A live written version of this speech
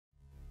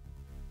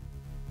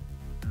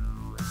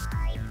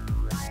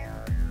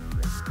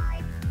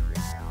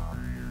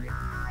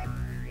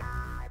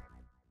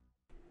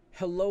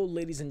Hello,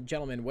 ladies and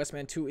gentlemen.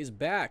 Wesman2 is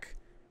back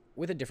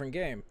with a different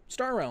game,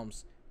 Star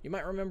Realms. You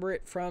might remember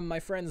it from my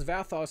friend's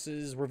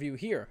Vathos' review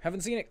here.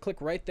 Haven't seen it? Click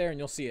right there and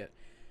you'll see it.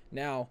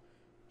 Now,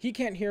 he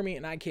can't hear me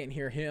and I can't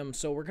hear him,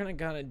 so we're gonna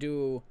kind of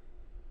do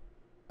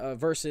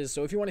verses.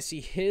 So if you want to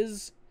see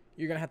his,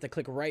 you're gonna have to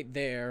click right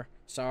there.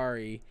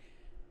 Sorry.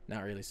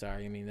 Not really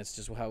sorry. I mean, that's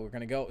just how we're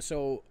gonna go.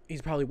 So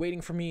he's probably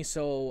waiting for me.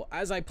 So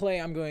as I play,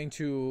 I'm going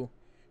to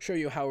show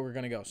you how we're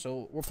gonna go.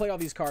 So we'll play all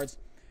these cards.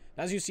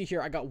 As you see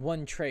here, I got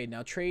one trade.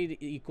 Now, trade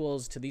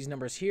equals to these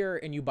numbers here,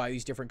 and you buy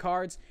these different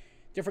cards.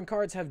 Different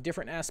cards have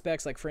different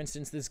aspects. Like, for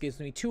instance, this gives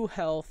me 3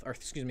 health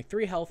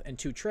and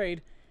 2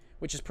 trade,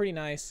 which is pretty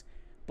nice.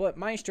 But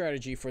my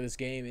strategy for this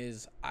game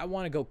is I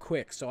want to go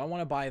quick. So I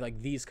want to buy,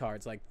 like, these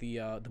cards, like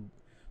the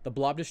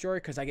Blob Destroyer,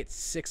 because I get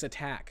 6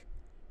 attack,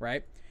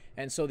 right?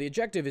 And so the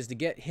objective is to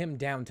get him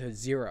down to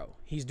 0.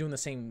 He's doing the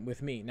same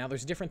with me. Now,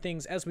 there's different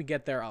things. As we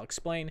get there, I'll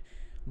explain.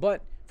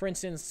 But, for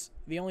instance,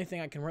 the only thing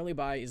I can really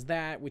buy is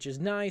that, which is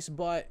nice,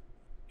 but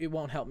it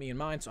won't help me in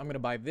mine. So I'm going to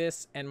buy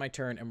this, end my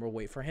turn, and we'll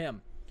wait for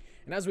him.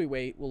 And as we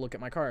wait, we'll look at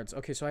my cards.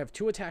 Okay, so I have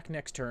 2 attack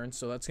next turn,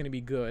 so that's going to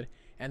be good,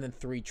 and then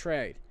 3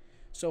 trade.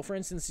 So, for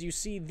instance, you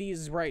see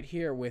these right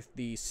here with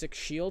the 6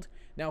 shield.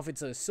 Now, if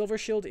it's a silver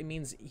shield, it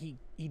means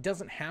he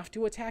doesn't have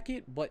to attack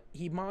it, but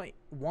he might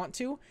want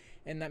to,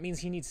 and that means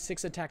he needs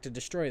 6 attack to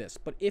destroy this.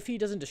 But if he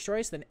doesn't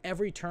destroy us, then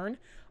every turn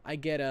I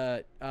get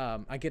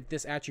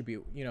this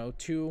attribute. You know,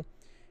 2.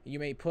 You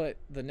may put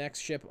the next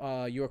ship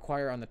you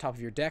acquire on the top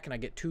of your deck, and I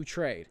get 2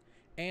 trade.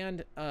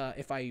 And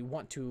if I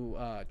want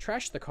to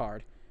trash the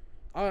card,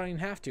 I don't even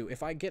have to.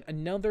 If I get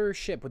another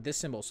ship with this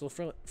symbol, so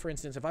for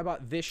instance, if I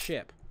bought this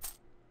ship,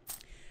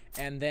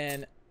 and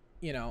then,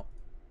 you know,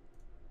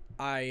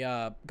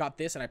 I got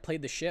this and I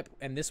played the ship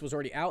and this was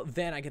already out,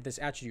 then I get this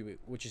attribute,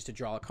 which is to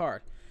draw a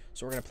card.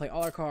 So we're going to play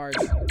all our cards.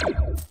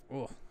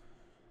 Oh,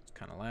 it's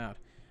kind of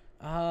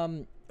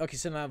loud. Okay,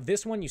 so now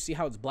this one, you see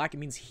how it's black? It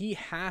means he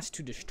has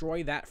to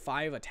destroy that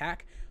 5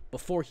 attack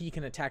before he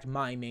can attack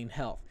my main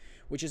health,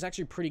 which is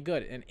actually pretty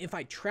good. And if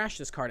I trash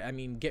this card, I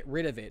mean get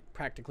rid of it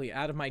practically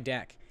out of my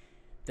deck,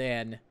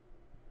 then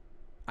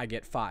I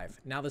get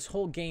 5. Now, this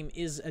whole game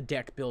is a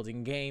deck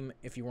building game,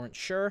 if you weren't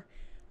sure.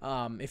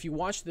 If you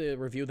watch the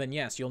review, then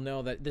yes, you'll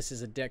know that this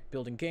is a deck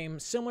building game,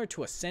 similar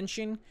to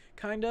Ascension,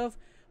 kind of,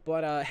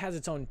 but it has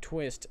its own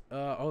twist.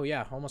 Oh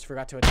yeah, almost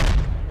forgot to attack.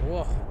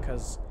 Whoa,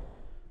 because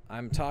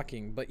I'm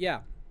talking. But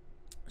yeah,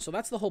 so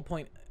that's the whole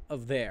point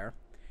of there.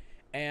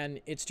 And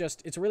it's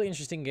a really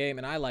interesting game,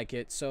 and I like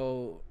it.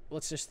 So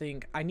let's just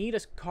think. I need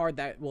a card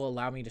that will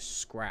allow me to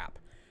scrap.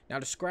 Now,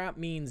 to scrap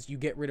means you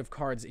get rid of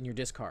cards in your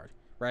discard,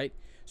 right?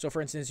 So,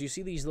 for instance, you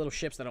see these little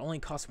ships that only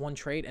cost 1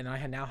 trade, and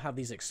I now have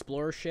these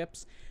explorer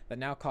ships that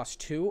now cost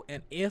 2.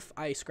 And if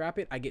I scrap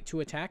it, I get 2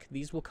 attack.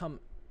 These will come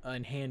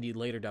in handy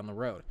later down the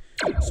road.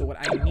 So what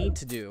I need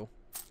to do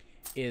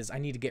is I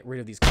need to get rid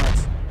of these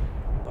cards.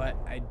 But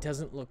it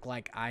doesn't look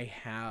like I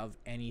have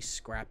any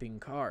scrapping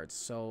cards.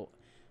 So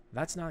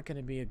that's not going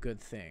to be a good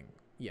thing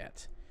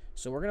yet.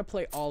 So we're going to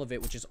play all of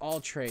it, which is all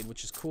trade,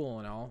 which is cool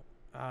and all.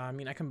 I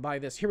mean, I can buy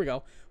this. Here we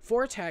go.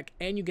 4 attack,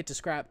 and you get to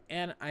scrap.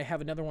 And I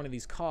have another one of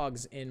these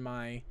cogs in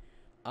my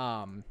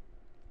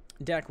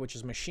deck, which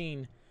is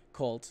Machine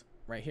Colt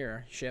right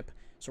here, ship.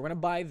 So we're going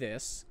to buy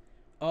this.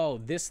 Oh,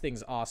 this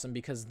thing's awesome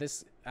because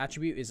this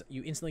attribute is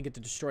you instantly get to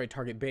destroy a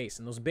target base.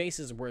 And those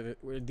bases were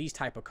these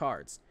type of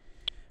cards.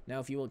 Now,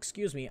 if you will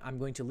excuse me, I'm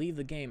going to leave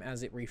the game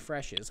as it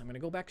refreshes. I'm going to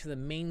go back to the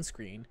main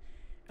screen.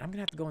 And I'm going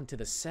to have to go into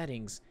the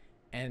settings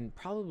and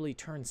probably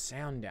turn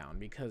sound down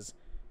because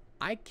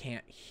I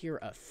can't hear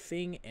a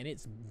thing, and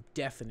it's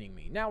deafening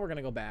me. Now we're going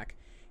to go back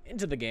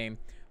into the game,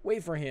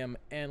 wait for him,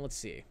 and let's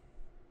see.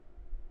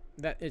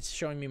 That it's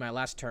showing me my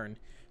last turn.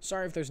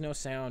 Sorry if there's no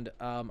sound.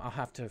 I'll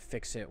have to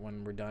fix it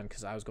when we're done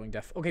because I was going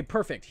deaf. Okay,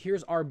 perfect.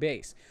 Here's our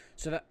base.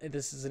 So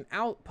this is an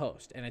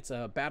outpost, and it's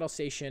a battle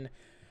station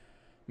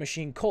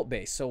Machine Colt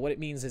base. So what it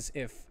means is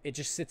if it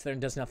just sits there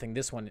and does nothing,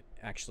 this one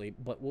actually,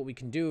 but what we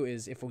can do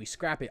is if we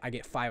scrap it, I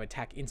get 5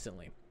 attack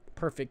instantly.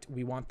 Perfect.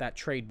 We want that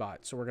trade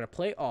bot. So we're going to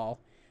play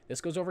all. This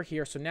goes over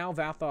here, so now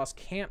Vathos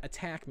can't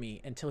attack me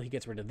until he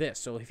gets rid of this.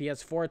 So if he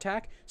has 4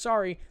 attack,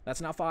 sorry,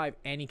 that's not 5,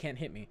 and he can't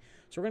hit me.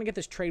 So we're going to get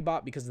this trade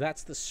bot because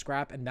that's the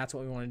scrap, and that's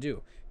what we want to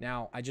do.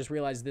 Now, I just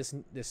realized this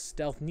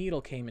stealth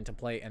needle came into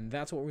play, and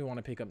that's what we want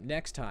to pick up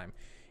next time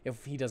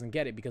if he doesn't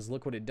get it, because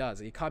look what it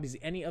does. It copies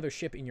any other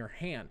ship in your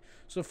hand.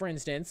 So, for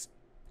instance,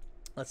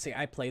 let's say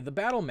I play the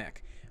battle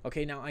mech.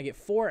 Okay, now I get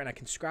 4, and I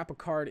can scrap a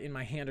card in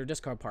my hand or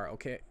discard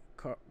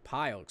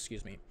pile,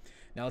 excuse me.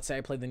 Now, let's say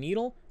I play the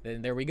needle,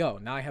 then there we go.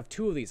 Now I have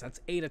 2 of these. That's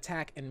 8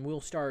 attack, and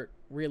we'll start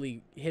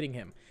really hitting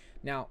him.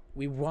 Now,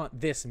 we want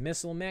this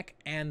missile mech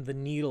and the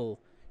needle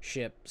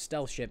ship,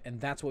 stealth ship,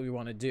 and that's what we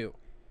want to do.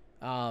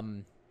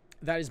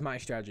 That is my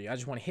strategy. I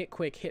just want to hit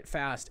quick, hit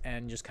fast,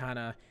 and just kind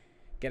of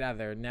get out of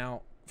there.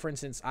 Now, for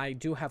instance, I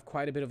do have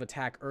quite a bit of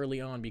attack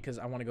early on because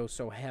I want to go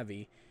so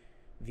heavy.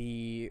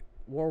 The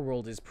War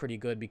World is pretty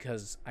good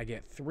because I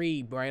get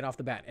 3 right off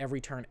the bat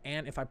every turn,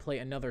 and if I play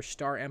another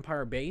Star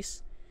Empire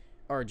base,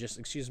 or just,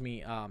 excuse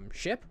me,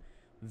 ship,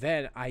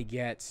 then I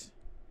get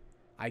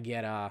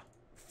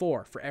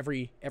 4 for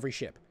every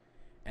ship,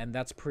 and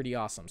that's pretty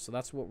awesome. So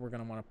that's what we're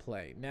gonna want to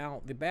play.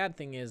 Now the bad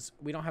thing is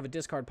we don't have a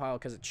discard pile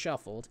because it's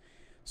shuffled,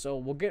 so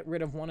we'll get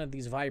rid of one of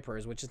these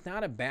Vipers, which is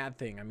not a bad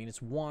thing. I mean,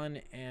 it's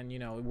 1, and you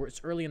know,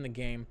 it's early in the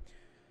game,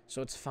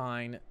 so it's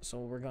fine. So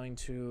we're going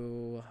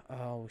to,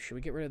 oh, should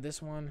we get rid of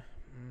this one?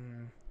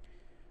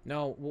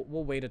 No,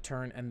 we'll wait a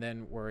turn and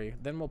then worry.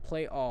 Then we'll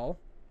play all,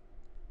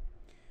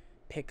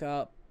 pick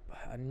up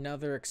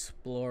another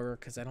Explorer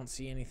because I don't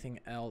see anything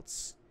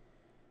else.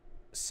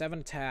 7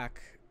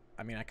 attack.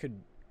 I mean, I could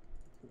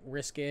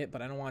risk it,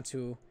 but I don't want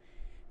to.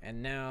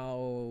 And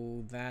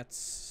now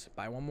that's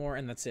buy 1 more,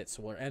 and that's it.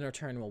 So we'll end our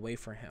turn. We'll wait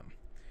for him.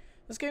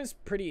 This game's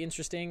pretty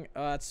interesting.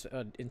 It's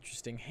an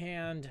interesting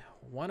hand.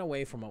 1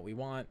 away from what we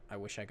want. I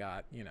wish I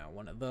got, you know,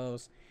 one of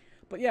those.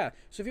 But yeah,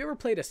 so if you ever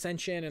played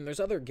Ascension, and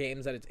there's other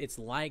games that it's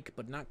like,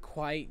 but not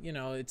quite, you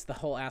know, it's the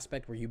whole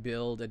aspect where you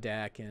build a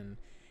deck, and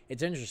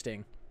it's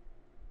interesting.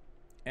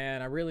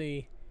 And I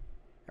really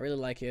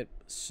like it.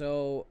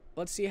 So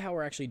let's see how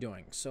we're actually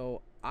doing.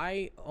 So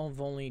I have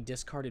only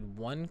discarded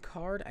 1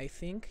 card, I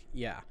think.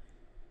 Yeah.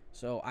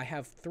 So I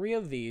have 3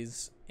 of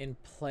these in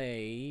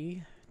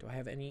play. Do I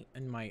have any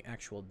in my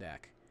actual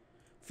deck?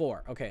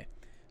 4. Okay.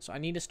 So I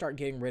need to start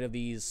getting rid of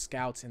these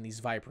Scouts and these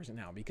Vipers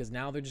now, because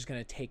now they're just going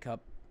to take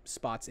up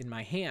spots in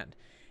my hand.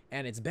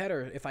 And it's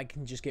better if I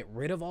can just get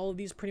rid of all of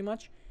these pretty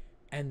much,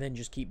 and then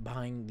just keep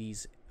buying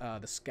these,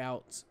 the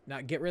Scouts.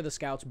 Not get rid of the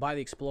Scouts, buy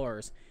the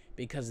Explorers,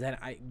 because then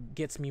it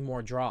gets me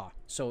more draw.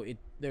 So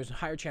there's a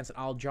higher chance that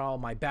I'll draw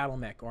my battle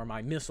mech or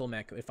my missile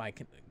mech if I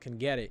can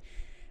get it.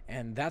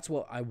 And that's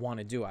what I want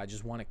to do. I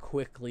just want to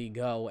quickly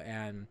go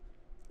and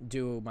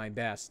do my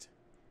best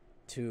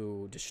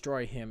to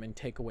destroy him and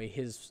take away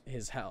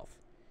his health.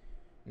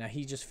 Now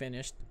he just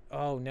finished.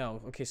 Oh no.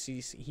 Okay,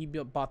 see, he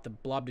bought the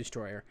Blob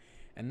Destroyer,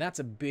 and that's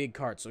a big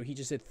card. So he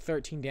just did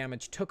 13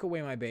 damage, took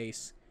away my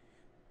base.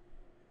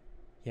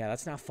 Yeah,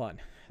 that's not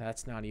fun.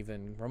 That's not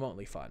even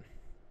remotely fun.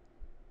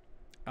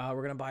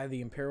 We're gonna buy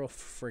the Imperial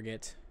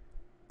Frigate.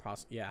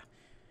 Yeah,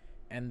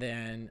 and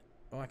then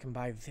I can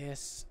buy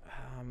this.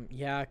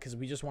 Yeah, because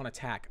we just want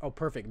attack. Oh,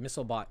 perfect.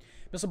 Missile Bot.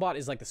 Missile Bot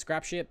is like the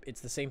scrap ship.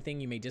 It's the same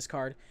thing. You may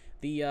discard.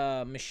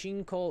 The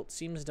Machine Cult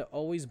seems to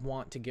always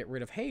want to get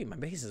rid of. Hey, my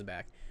base is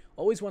back.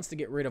 Always wants to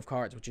get rid of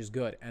cards, which is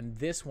good. And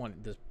this one,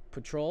 the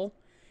Patrol,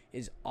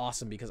 is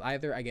awesome because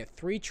either I get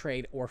 3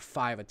 trade or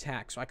 5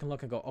 attack. So I can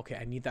look and go, okay,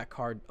 I need that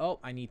card. Oh,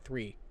 I need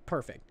 3.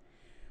 Perfect.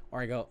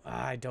 Or I go,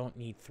 I don't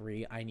need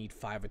 3. I need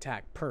 5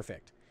 attack.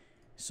 Perfect.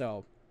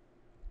 So,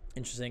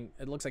 interesting.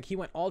 It looks like he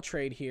went all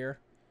trade here.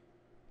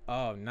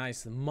 Oh,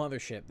 nice. The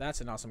Mothership.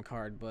 That's an awesome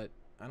card, but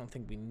I don't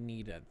think we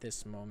need it at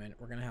this moment.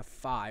 We're going to have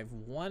 5.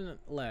 1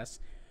 less.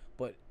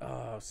 But,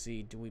 oh,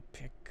 see, do we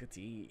pick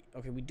the...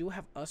 Okay, we do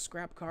have a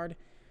scrap card,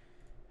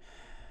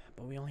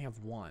 but we only have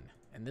 1.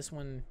 And this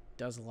one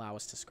does allow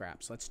us to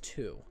scrap, so that's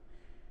 2.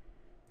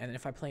 And then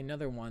if I play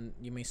another one,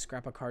 you may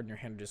scrap a card in your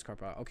hand or discard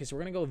a... Okay, so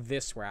we're going to go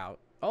this route.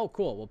 Oh,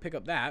 cool. We'll pick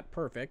up that.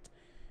 Perfect.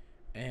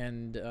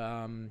 And,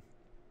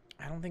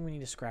 I don't think we need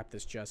to scrap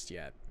this just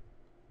yet.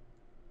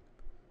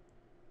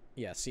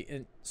 Yeah, see,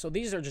 and so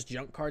these are just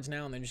junk cards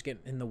now, and they're just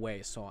getting in the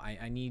way. So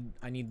I need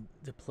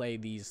to play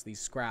these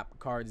scrap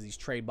cards, these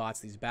trade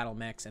bots, these battle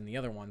mechs, and the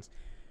other ones,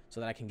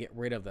 so that I can get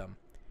rid of them.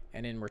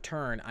 And in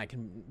return, I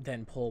can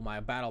then pull my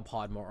battle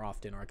pod more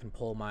often, or I can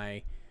pull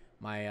my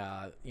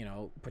you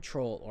know,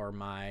 patrol or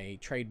my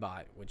trade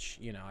bot, which,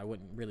 you know, I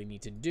wouldn't really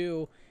need to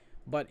do.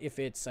 But if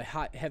it's a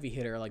heavy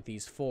hitter like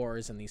these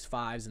 4s and these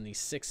 5s and these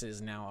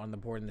 6s now on the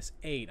board and this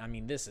 8, I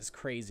mean, this is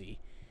crazy.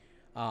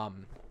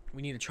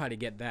 We need to try to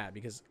get that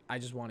because I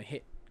just want to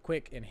hit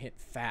quick and hit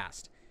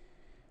fast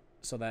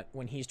so that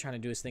when he's trying to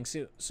do his thing.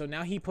 So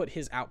now he put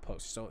his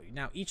outpost. So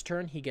now each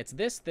turn he gets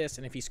this,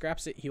 and if he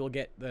scraps it, he will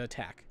get the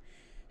attack.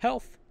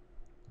 Health,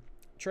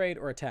 trade,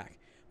 or attack.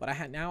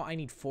 But now I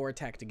need 4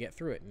 attack to get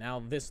through it.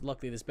 Now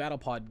luckily this battle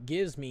pod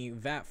gives me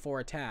that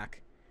 4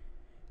 attack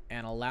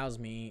and allows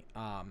me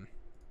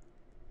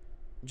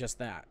just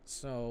that.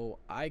 So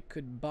I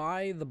could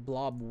buy the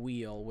Blob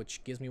Wheel,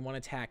 which gives me 1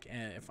 attack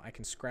and if I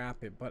can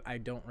scrap it, but I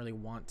don't really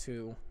want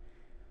to.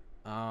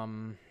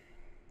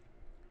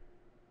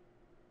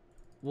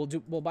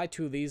 We'll buy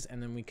 2 of these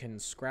and then we can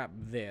scrap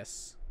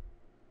this.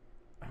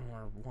 Oh,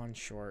 we're 1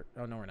 short.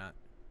 Oh no, we're not.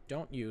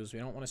 We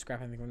don't want to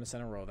scrap anything from the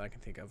center row that I can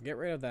think of. Get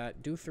rid of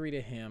that. Do 3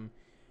 to him.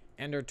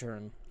 End our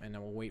turn, and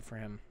then we'll wait for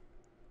him.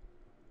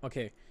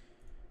 Okay.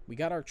 We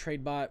got our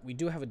trade bot. We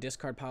do have a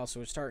discard pile, so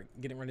we'll start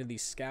getting rid of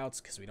these Scouts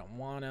because we don't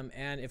want them.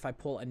 And if I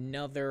pull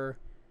another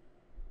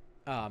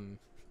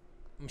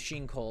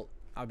Machine Cult,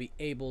 I'll be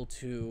able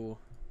to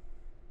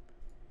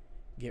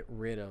get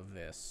rid of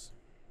this.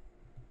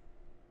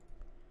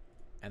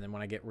 And then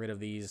when I get rid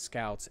of these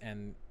Scouts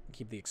and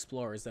keep the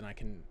Explorers, then I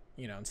can,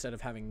 you know, instead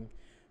of having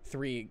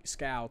 3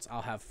 Scouts,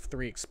 I'll have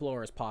 3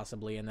 Explorers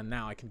possibly. And then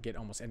now I can get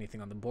almost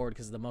anything on the board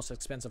because the most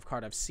expensive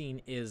card I've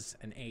seen is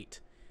an 8.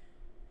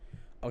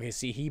 Okay,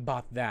 see, he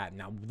bought that.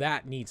 Now,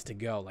 that needs to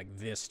go, like,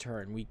 this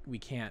turn. We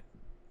can't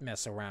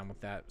mess around with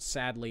that.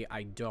 Sadly,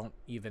 I don't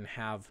even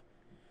have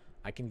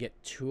I can get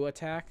 2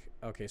 attack.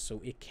 Okay,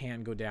 so it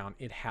can go down.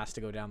 It has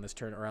to go down this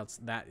turn, or else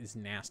that is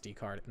nasty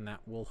card, and that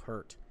will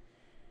hurt.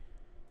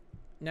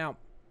 Now,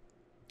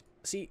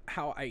 see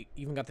how I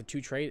even got the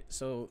 2 trade?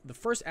 So the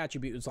first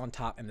attribute is on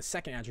top, and the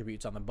second attribute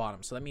is on the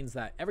bottom. So that means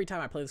that every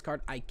time I play this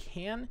card, I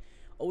can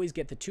always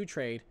get the 2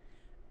 trade,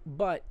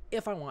 but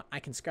if I want, I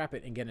can scrap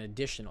it and get an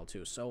additional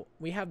 2. So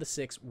we have the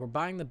 6. We're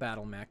buying the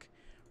battle mech.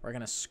 We're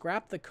going to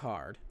scrap the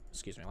card,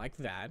 excuse me, like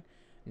that.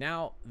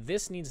 Now,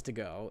 this needs to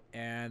go,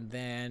 and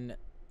then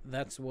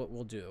that's what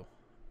we'll do.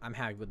 I'm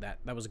happy with that.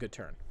 That was a good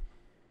turn.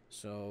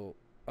 So,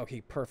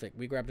 okay, perfect.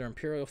 We grabbed our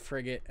Imperial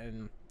Frigate,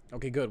 and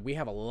okay, good. We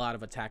have a lot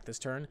of attack this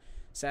turn.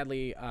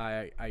 Sadly,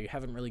 I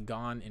haven't really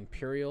gone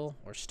Imperial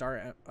or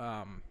Star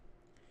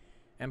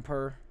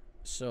Emperor,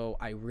 so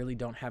I really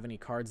don't have any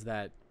cards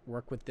that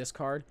work with this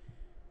card,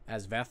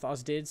 as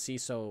Vathos did. See,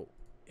 so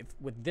if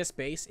with this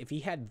base, if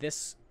he had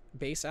this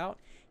base out,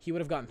 he would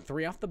have gotten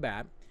 3 off the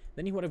bat.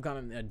 Then he would have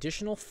gotten an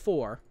additional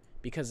 4,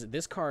 because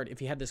this card, if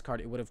he had this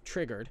card, it would have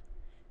triggered.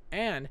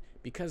 And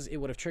because it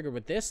would have triggered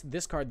with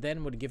this card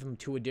then would give him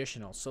 2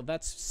 additional. So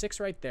that's 6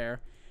 right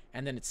there.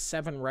 And then it's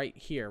 7 right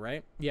here,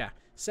 right? Yeah,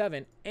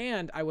 7.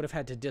 And I would have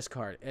had to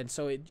discard. And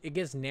so it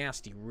gets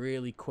nasty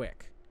really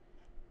quick.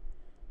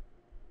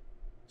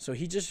 So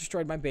he just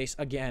destroyed my base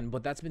again,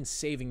 but that's been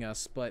saving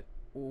us. But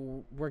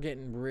we're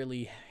getting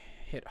really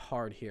hit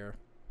hard here.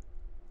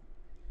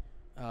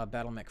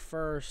 Battle mech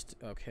first.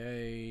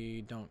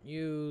 Okay, don't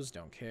use,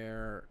 don't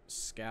care.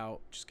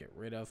 Scout, just get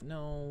rid of.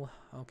 No,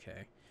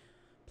 okay.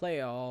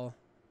 Play all.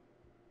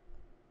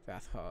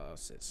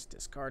 Vathos is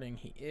discarding.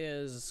 He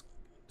is.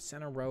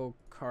 Center row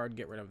card,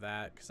 get rid of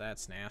that, because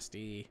that's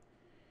nasty.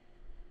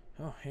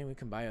 Oh, hey, we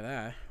can buy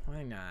that.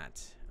 Why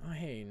not? Oh,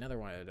 hey, another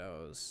one of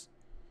those.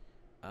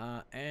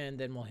 And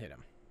then we'll hit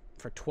him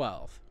for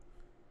 12.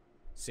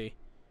 See?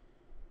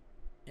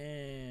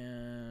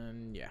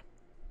 And yeah.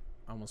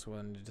 Almost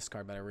wanted to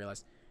discard, but I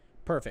realized.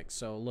 Perfect.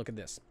 So look at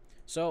this.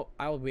 So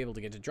I will be able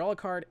to get to draw a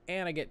card,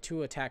 and I get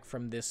 2 attack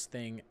from this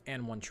thing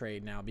and 1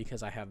 trade now,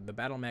 because I have the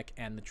battle mech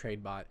and the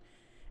trade bot.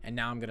 And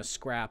now I'm gonna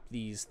scrap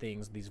these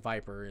things, these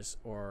vipers,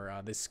 or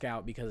this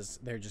scout, because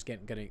they're just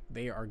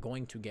they are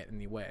going to get in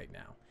the way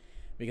now.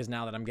 Because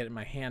now that I'm getting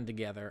my hand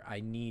together, I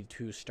need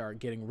to start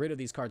getting rid of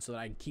these cards so that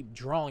I can keep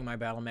drawing my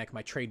battle mech,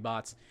 my trade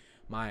bots,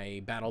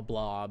 my battle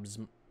blobs,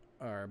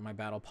 or my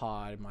battle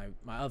pod, my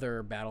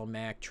other battle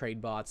mech,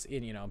 trade bots,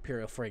 in, you know,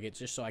 Imperial frigates,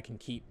 just so I can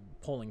keep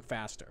pulling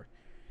faster.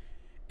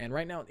 And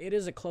right now it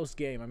is a close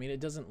game. I mean, it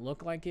doesn't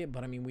look like it,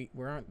 but I mean, we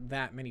aren't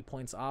that many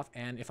points off.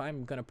 And if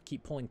I'm gonna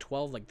keep pulling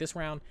 12 like this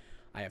round,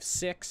 I have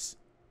 6,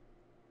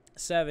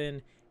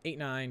 7, 8,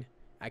 9.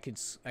 I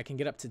can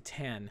get up to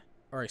 10,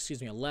 or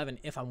excuse me, 11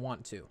 if I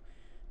want to.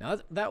 Now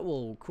that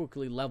will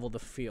quickly level the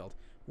field,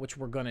 which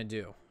we're gonna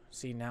do.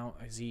 See, now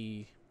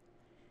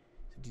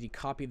did he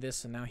copy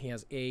this, and now he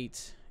has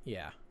 8?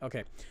 Yeah,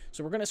 okay.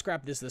 So we're gonna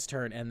scrap this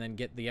turn and then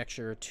get the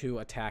extra 2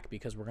 attack,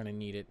 because we're gonna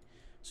need it.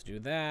 So do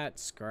that,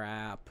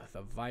 scrap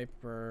the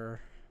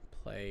Viper,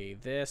 play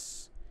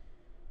this,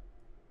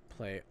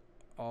 play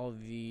all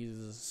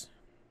these,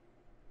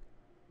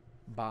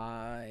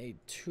 buy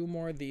 2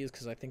 more of these,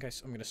 because I think I'm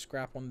going to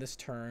scrap one this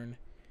turn,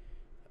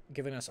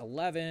 giving us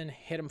 11,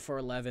 hit him for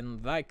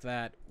 11, like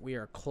that. We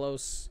are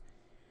close.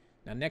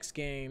 Now next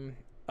game,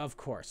 of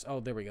course, oh,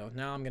 there we go.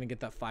 Now I'm going to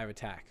get that 5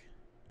 attack,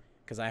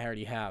 because I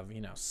already have,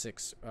 you know,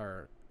 6,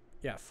 or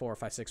yeah, 4,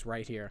 5, 6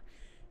 right here.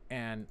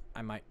 And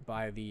I might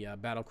buy the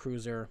battle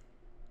cruiser.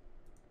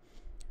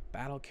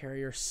 Battle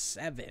carrier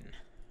 7.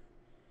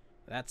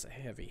 That's a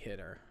heavy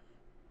hitter.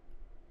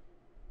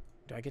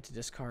 Do I get to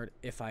discard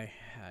if I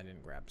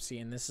didn't grab? See,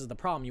 and this is the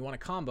problem. You want a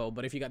combo,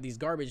 but if you got these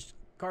garbage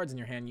cards in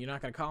your hand, you're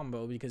not going to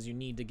combo, because you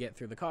need to get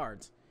through the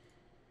cards.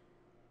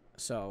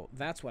 So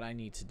that's what I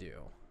need to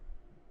do.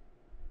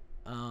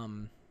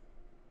 I'm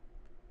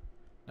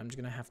just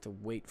going to have to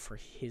wait for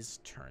his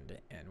turn to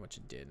end, which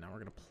it did. Now we're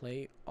going to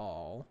play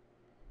all.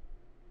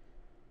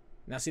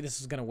 Now, see, this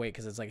is going to wait,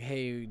 because it's like,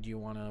 hey, what do you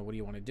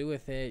want to do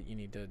with it? You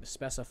need to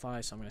specify,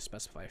 so I'm going to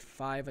specify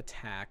 5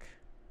 attack.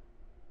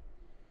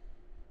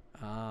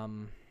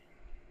 We'll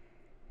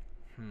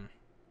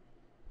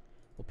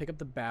pick up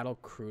the battle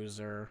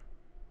cruiser.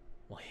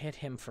 We'll hit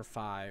him for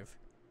 5.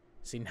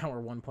 See, now we're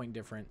 1 point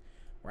different.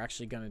 We're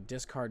actually going to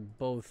discard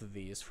both of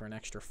these for an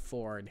extra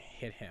 4 and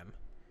hit him.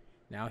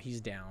 Now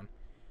he's down.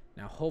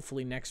 Now,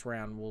 hopefully, next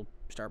round, we'll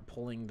start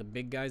pulling the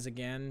big guys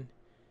again.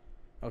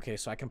 Okay,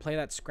 so I can play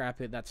that, scrap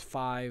it. That's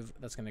 5.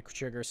 That's going to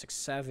trigger 6,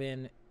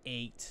 7,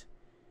 8.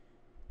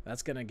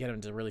 That's going to get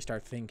him to really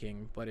start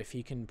thinking. But if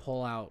he can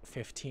pull out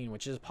 15,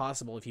 which is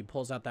possible, if he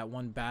pulls out that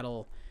one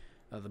battle,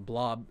 the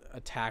blob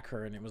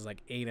attacker, and it was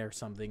like 8 or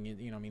something,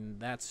 you know, I mean,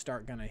 it's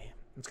going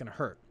to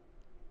hurt.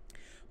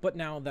 But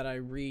now that I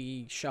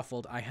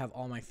reshuffled, I have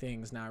all my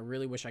things. Now, I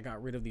really wish I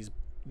got rid of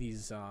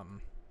these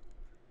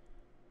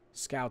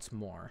scouts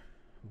more.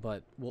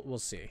 But we'll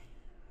see.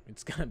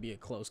 It's going to be a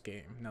close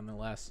game,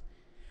 nonetheless.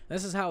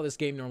 This is how this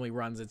game normally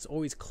runs. It's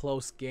always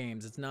close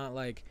games. It's not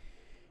like,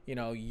 you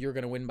know, you're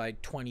going to win by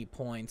 20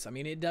 points. I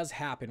mean, it does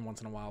happen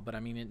once in a while, but I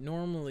mean, it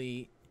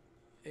normally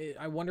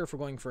I wonder if we're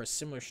going for a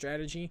similar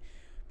strategy,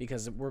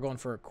 because we're going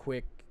for a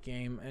quick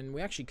game, and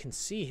we actually can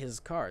see his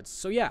cards.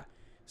 So yeah,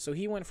 so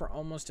he went for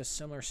almost a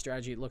similar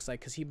strategy, it looks like,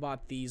 because he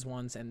bought these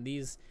ones, and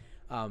these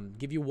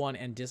give you one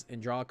and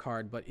draw a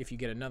card. But if you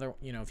get another,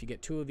 you know, if you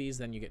get 2 of these,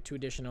 then you get 2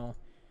 additional.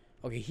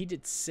 Okay, he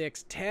did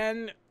 6,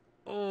 10,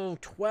 oh,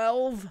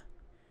 12.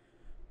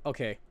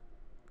 Okay,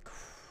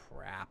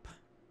 crap.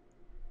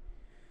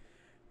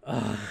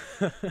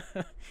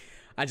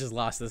 I just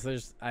lost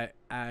this.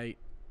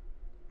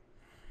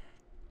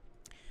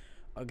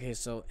 Okay,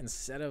 so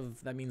instead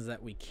of, that means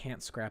that we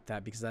can't scrap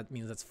that, because that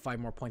means that's 5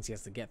 more points he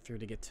has to get through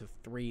to get to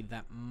 3.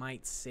 That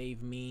might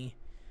save me.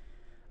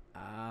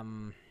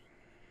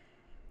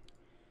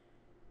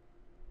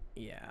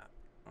 Yeah.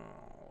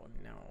 Oh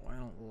no, I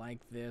don't like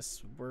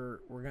this. We're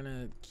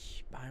gonna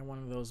buy one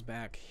of those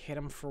back, hit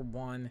him for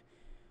 1,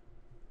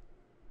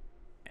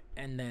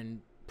 and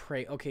then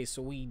pray. Okay,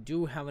 so we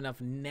do have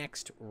enough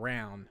next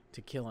round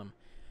to kill him,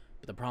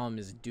 but the problem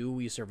is, do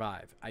we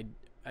survive?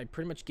 I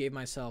pretty much gave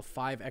myself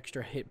 5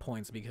 extra hit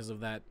points because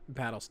of that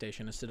battle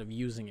station instead of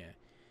using it.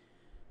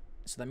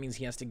 So that means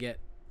he has to get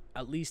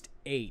at least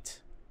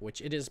 8,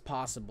 which it is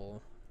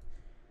possible,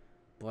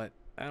 but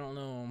I don't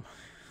know.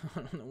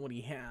 I don't know what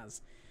he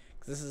has,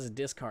 because this is a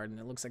discard and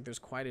it looks like there's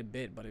quite a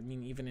bit, but I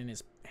mean, even in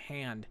his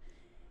hand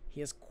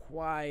he has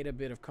quite a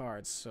bit of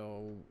cards.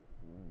 So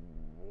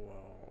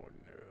whoa,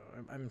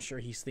 I'm sure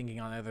he's thinking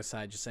on the other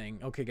side, just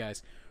saying, okay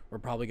guys, we're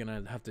probably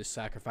gonna have to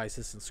sacrifice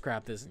this and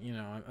scrap this, you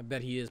know. I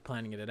bet he is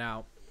planning it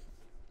out.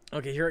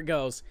 Okay, here it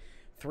goes.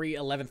 3,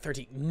 11,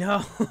 13.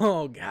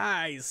 No,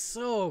 guys,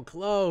 so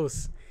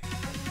close.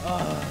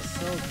 Oh,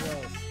 so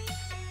close.